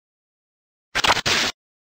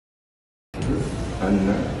أن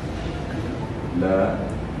لا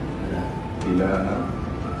إله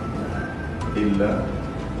إلا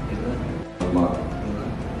الله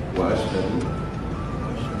وأشهد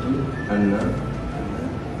أن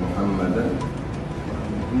محمدا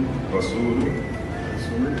رسول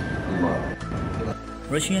الله.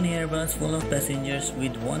 Russian Airbus full of passengers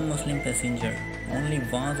with one Muslim passenger only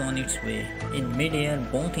was on its way. In mid-air,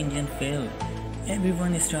 both engines failed.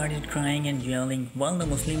 Everyone started crying and yelling while the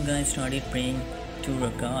Muslim guy started praying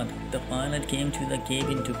to God. The pilot came to the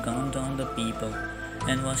cabin to calm down the people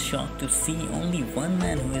and was shocked to see only one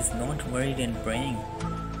man who is not worried and praying.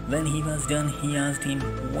 When he was done, he asked him,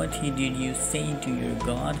 "What did you say to your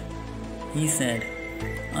God?" He said,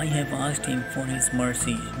 "I have asked him for his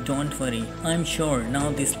mercy. Don't worry. I'm sure now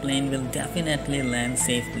this plane will definitely land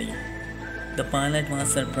safely." The pilot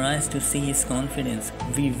was surprised to see his confidence.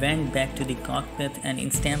 We went back to the cockpit and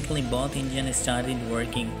instantly both engines started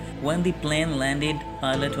working. When the plane landed,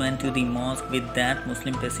 pilot went to the mosque with that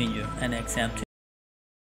Muslim passenger and accepted